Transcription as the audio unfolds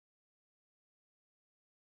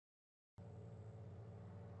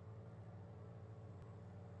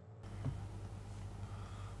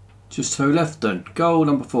Just two left then. Goal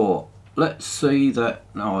number 4. Let's see that.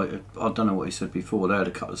 No, I don't know what he said before. They had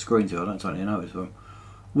a couple of screens here. I don't take any notice of them.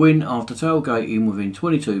 Win after tailgating within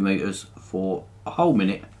 22 metres for a whole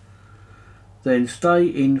minute. Then stay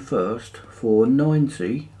in first for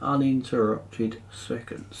 90 uninterrupted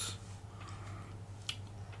seconds.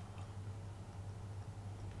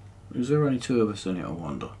 Is there only 2 of us in it, I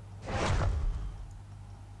wonder?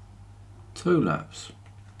 2 laps.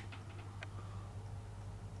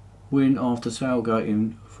 Win after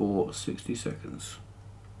tailgating for 60 seconds.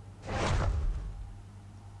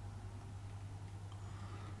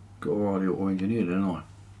 Got a radio or engineer, don't I?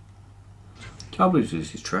 Trouble is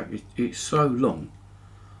this track, it's so long,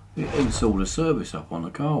 it eats all the service up on the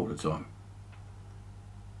car all the time.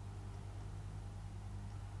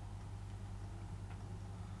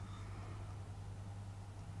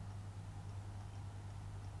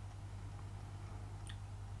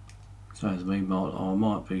 Sounds to me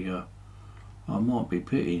I might be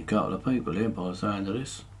pitying a couple of people here by the sound of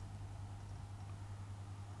this.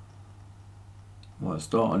 Right,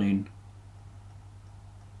 starting in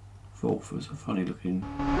 4th was a funny looking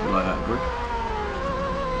layout grid.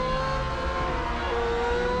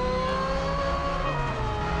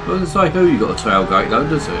 Doesn't say who you got a tailgate though,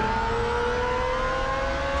 does it?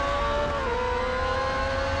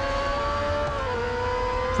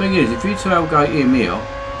 Thing is, if you tailgate him here,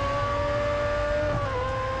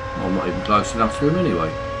 I'm not even close enough to him anyway.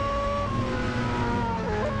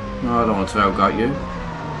 No, I don't want to tailgate you.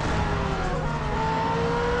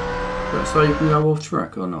 Let's say you can go off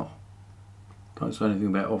track or not. Don't say anything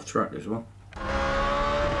about off track this one.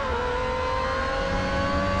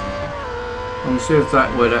 I'm see if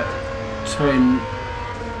that with that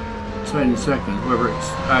 10 seconds, whether it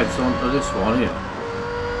adds on to this one here.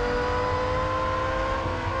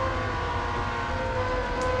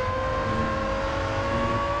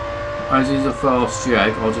 As he's a fast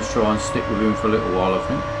jag, I'll just try and stick with him for a little while, I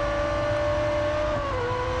think.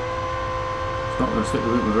 It's not going to stick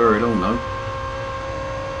with him for very long though.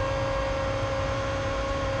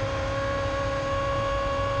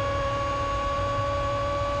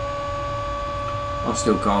 I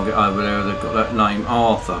still can't get over there, they've got that name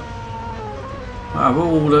Arthur. Out of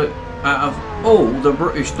all the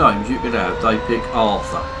British names you could have, they pick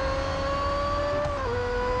Arthur.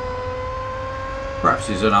 Perhaps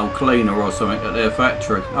he's an old cleaner or something at their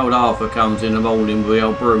factory. Old Arthur comes in the morning with the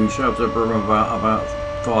old broom, shoves the broom about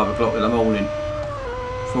 5 o'clock in the morning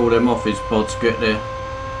before them office pods get there.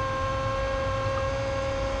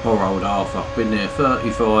 Poor old Arthur, been there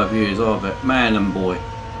 35 years I bet, man and boy.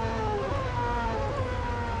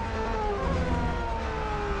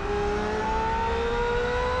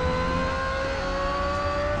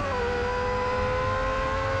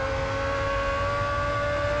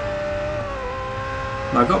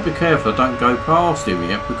 I've got to be careful I don't go past him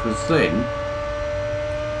yet, because then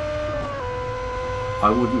I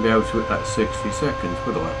wouldn't be able to hit that 60 seconds,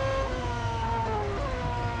 would I?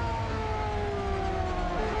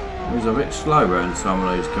 He's a bit slow around some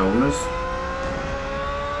of these corners.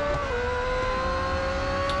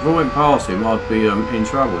 If I went past him I'd be in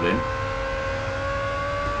trouble then.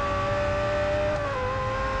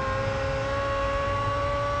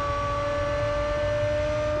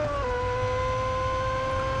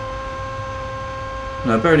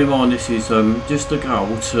 Now bearing in mind this is just a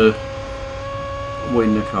goal to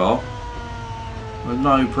win the car. There's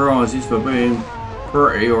no prizes for being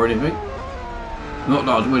pretty or anything. Not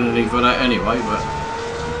that I'd win any for that anyway, but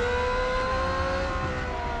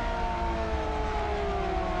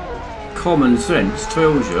common sense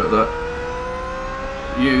tells you that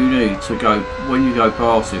you need to go, when you go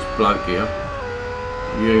past this bloke here,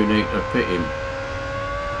 you need to pit him,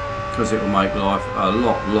 because it will make life a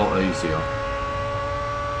lot easier.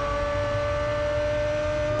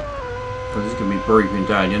 Because it's going to be breathing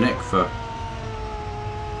down your neck for,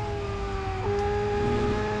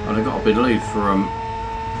 and I got to believe for a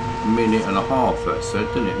minute and a half, that said,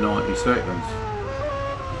 didn't it? 90 seconds.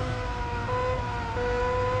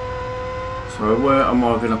 So where am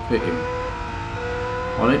I going to pit him?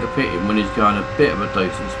 I need to pit him when he's going a bit of a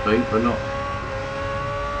decent speed, but not,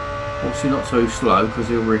 obviously not too slow, because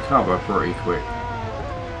he'll recover pretty quick.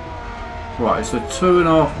 Right, it's a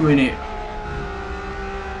 2.5 minute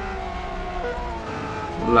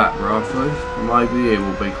lap roughly. Maybe here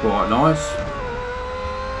will be quite nice.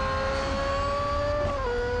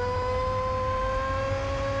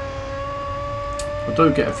 I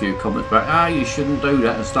do get a few comments back, you shouldn't do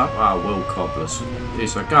that and stuff. Well, cobblers,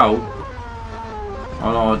 it's a goal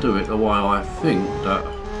and I do it the way I think that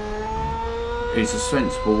it's a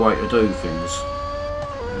sensible way to do things.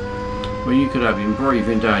 Well, you could have him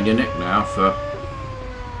breathing down your neck now for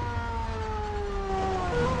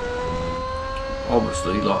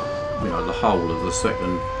obviously, like, you know, the whole of the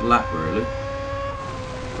second lap really.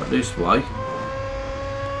 But this way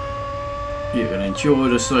you can enjoy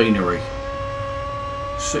the scenery.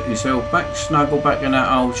 Sit yourself back, snuggle back in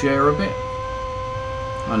that old chair a bit,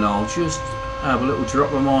 and I'll just have a little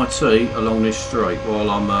drop of my tea along this straight while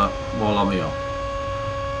I'm here.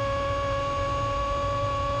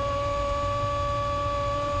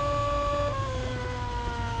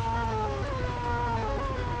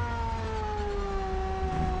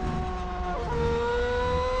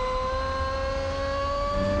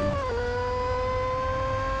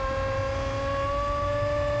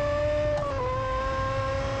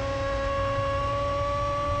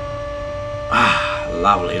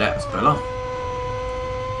 Lovely, that's Bella.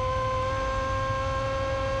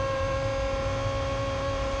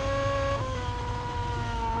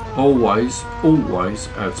 Always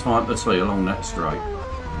have time to see along that straight.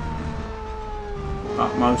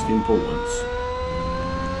 Utmost importance.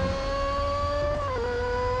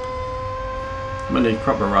 Many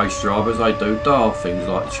proper race drivers, they do daft things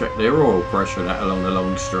like check their oil pressure and that along the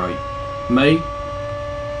long straight. Me,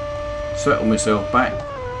 settle myself back,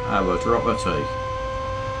 have a drop of tea.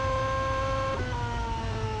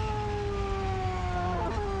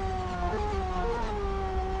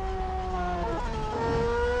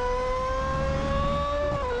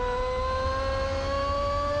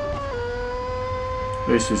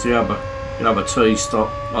 This is the other tea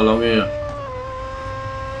stop along here.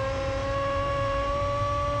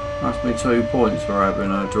 That's me 2 points for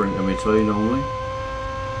having a drink of my tea normally.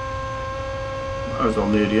 As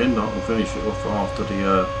I'm near the end, I can finish it off after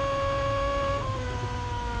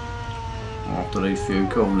these few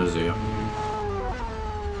corners here.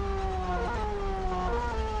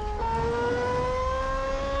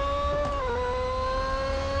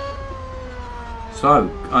 So,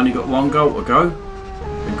 only got one goal to go.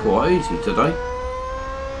 Been quite easy today.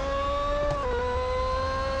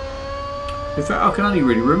 In fact, I can only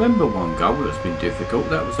really remember one goal that's been difficult.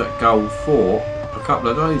 That was that goal 4 a couple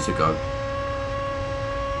of days ago.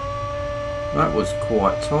 That was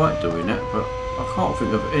quite tight doing that, but I can't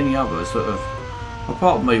think of any others that have,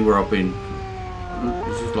 apart from me, where I've been,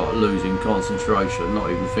 it's just like losing concentration,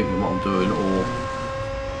 not even thinking what I'm doing, or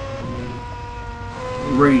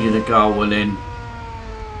reading a goal and then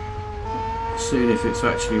seeing if it's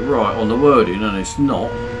actually right on the wording, and it's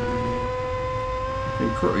not.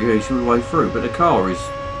 Been pretty easy all the way through, but the car is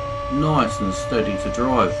nice and steady to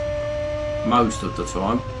drive most of the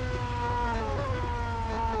time.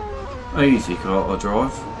 Easy car to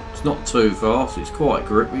drive. It's not too fast, it's quite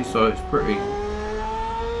grippy, so it's pretty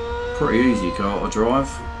easy car to drive.